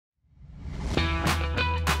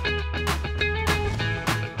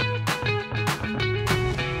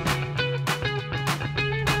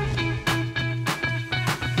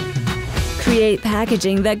Create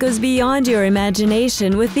packaging that goes beyond your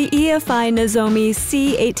imagination with the EFI Nozomi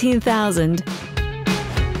C18000.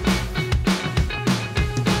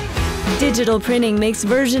 Digital printing makes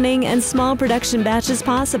versioning and small production batches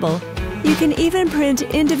possible. You can even print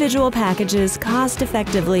individual packages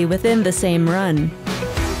cost-effectively within the same run.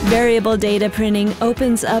 Variable data printing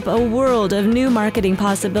opens up a world of new marketing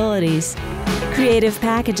possibilities. Creative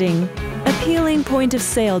packaging, appealing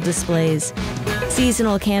point-of-sale displays,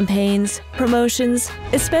 seasonal campaigns, promotions,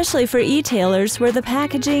 especially for e-tailers where the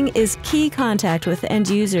packaging is key contact with end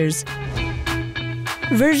users.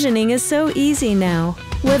 Versioning is so easy now,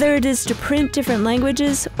 whether it is to print different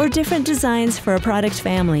languages or different designs for a product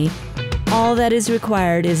family. All that is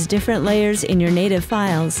required is different layers in your native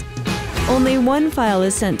files. Only one file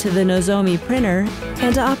is sent to the Nozomi printer,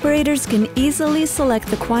 and operators can easily select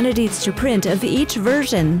the quantities to print of each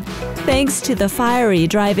version, thanks to the Fiery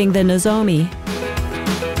driving the Nozomi.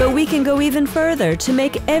 But we can go even further to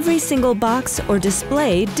make every single box or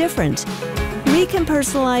display different. We can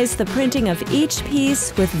personalize the printing of each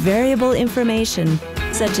piece with variable information,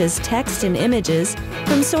 such as text and images,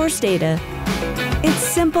 from source data. It's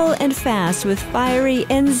simple and fast with Fiery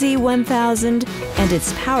NZ1000 and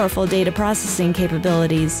its powerful data processing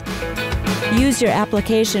capabilities. Use your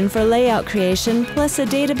application for layout creation, plus a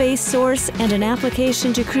database source and an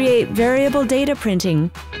application to create variable data printing.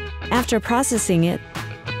 After processing it,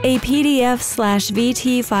 a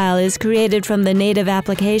PDF/VT file is created from the native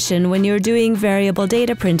application when you're doing variable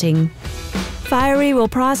data printing. Fiery will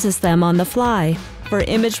process them on the fly for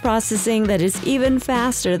image processing that is even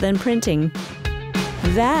faster than printing.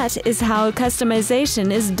 That is how customization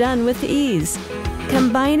is done with ease.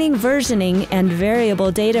 Combining versioning and variable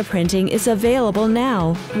data printing is available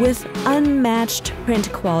now with unmatched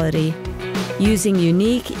print quality, using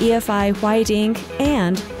unique EFI white ink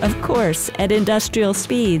and, of course, at industrial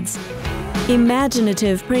speeds.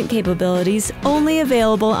 Imaginative print capabilities only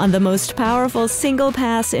available on the most powerful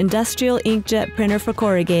single-pass industrial inkjet printer for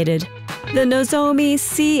corrugated, the Nozomi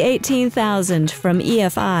C18000 from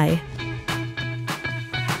EFI.